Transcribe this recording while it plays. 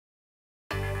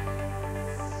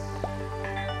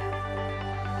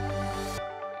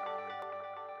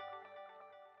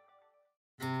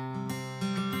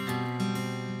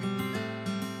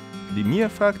the mere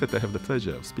fact that I have the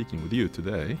pleasure of speaking with you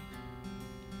today,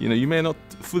 you may not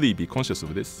fully be conscious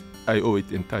of this. I owe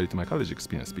it entirely to my college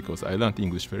experience because I learned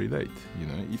English very late.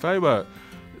 If I were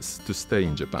to stay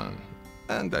in Japan,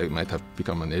 and I might have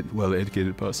become a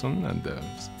well-educated person and a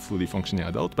fully functioning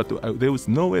adult, but there was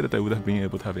no way that I would have been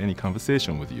able to have any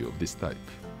conversation with you of this type.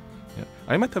 Yeah.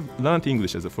 I might have learned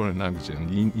English as a foreign language, and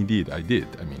indeed I did.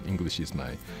 I mean, English is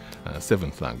my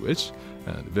seventh language,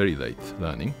 very late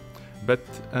learning. But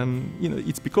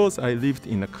it's because I lived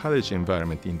in a college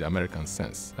environment in the American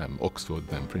sense, Oxford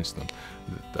and Princeton,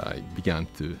 that I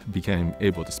became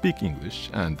able to speak English,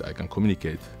 and I can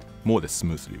communicate more or less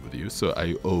smoothly with you. So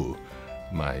I owe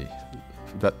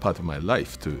that part of my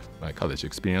life to my college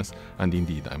experience, and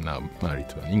indeed I'm now married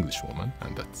to an English woman,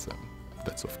 and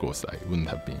that's of course we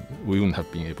wouldn't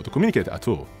have been able to communicate at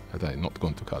all had I not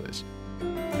gone to college.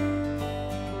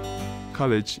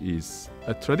 College is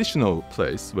a traditional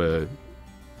place where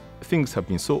things have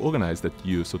been so organized that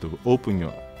you sort of open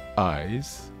your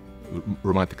eyes,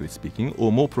 romantically speaking,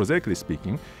 or more prosaically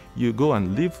speaking, you go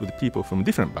and live with people from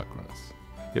different backgrounds,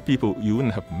 people you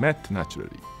wouldn't have met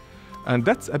naturally. And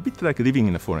that's a bit like living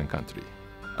in a foreign country.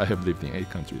 I have lived in 8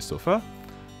 countries so far,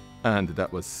 and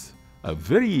that was a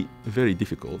very, very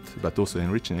difficult but also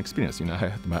enriching experience. I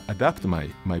had to adapt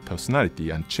my personality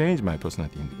and change my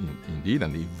personality indeed,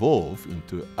 and evolve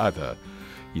into other,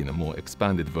 more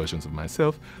expanded versions of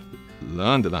myself,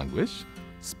 learn the language,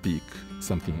 speak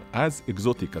something as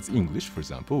exotic as English, for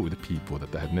example, with people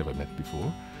that I had never met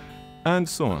before, and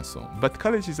so on and so on. But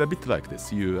college is a bit like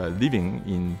this. You are living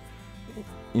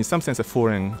in some sense, a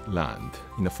foreign land,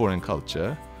 in a foreign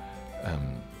culture,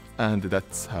 and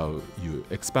that's how you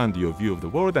expand your view of the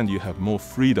world, and you have more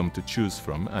freedom to choose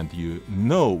from, and you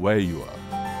know where you are.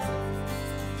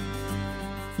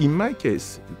 In my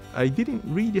case, I didn't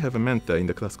really have a mentor in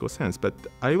the classical sense, but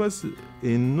I was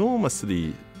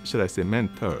enormously, should I say,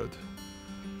 mentored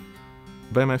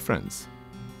by my friends.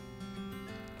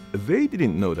 They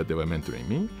didn't know that they were mentoring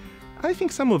me. I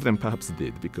think some of them perhaps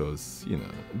did because,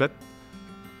 but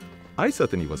I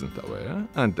certainly wasn't aware,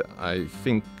 and I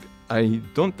think I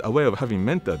don't aware of having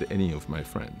mentored any of my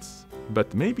friends.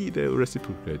 But maybe they'll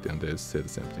reciprocate and they'll say the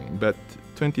same thing. But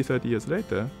 20, 30 years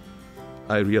later,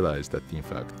 I realized that, in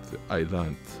fact, I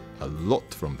learned a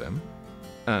lot from them,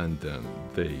 and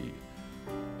they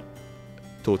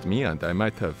taught me, and I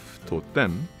might have taught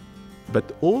them.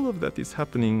 But all of that is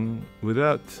happening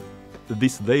without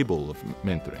this label of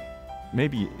mentoring.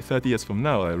 Maybe 30 years from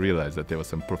now, I realize that there was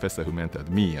some professor who mentored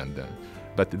me,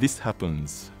 but this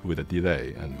happens with a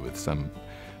delay and with some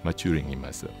maturing in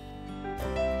myself.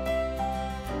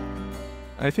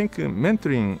 I think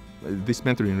this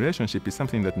mentoring relationship is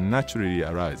something that naturally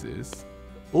arises,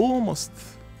 almost,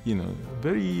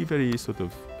 very, very sort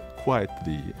of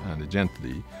quietly and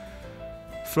gently,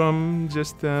 from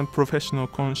just professional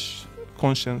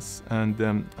conscience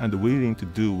and willing to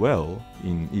do well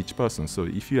in each person. So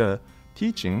if you are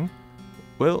teaching,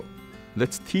 well,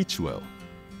 let's teach well.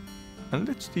 And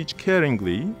let's teach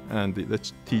caringly, and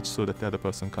let's teach so that the other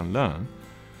person can learn.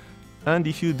 And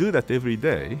if you do that every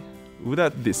day,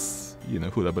 without this,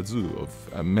 hula bazoo of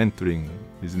a mentoring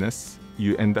business,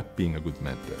 you end up being a good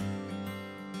mentor.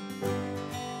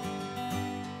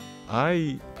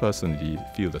 I personally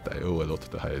feel that I owe a lot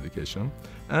to higher education,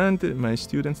 and my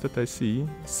students that I see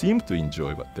seem to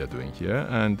enjoy what they're doing here.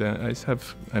 And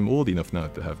I'm old enough now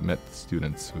to have met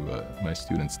students who were my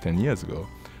students 10 years ago,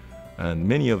 and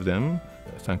many of them,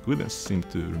 thank goodness, seem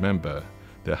to remember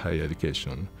their higher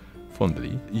education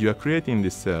fondly. You are creating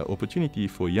this opportunity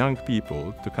for young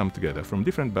people to come together from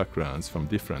different backgrounds, from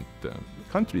different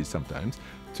countries sometimes,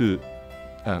 to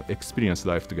experience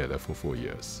life together for 4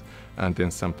 years. And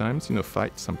then sometimes,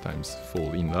 fight, sometimes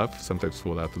fall in love, sometimes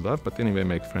fall out of love, but anyway,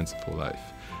 make friends for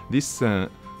life. This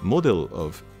American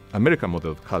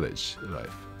model of college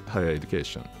life, higher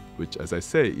education, which, as I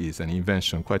say, is an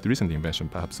invention, quite a recent invention,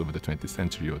 perhaps over the 20th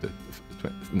century or the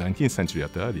 19th century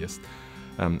at the earliest,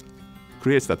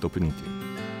 creates that opportunity.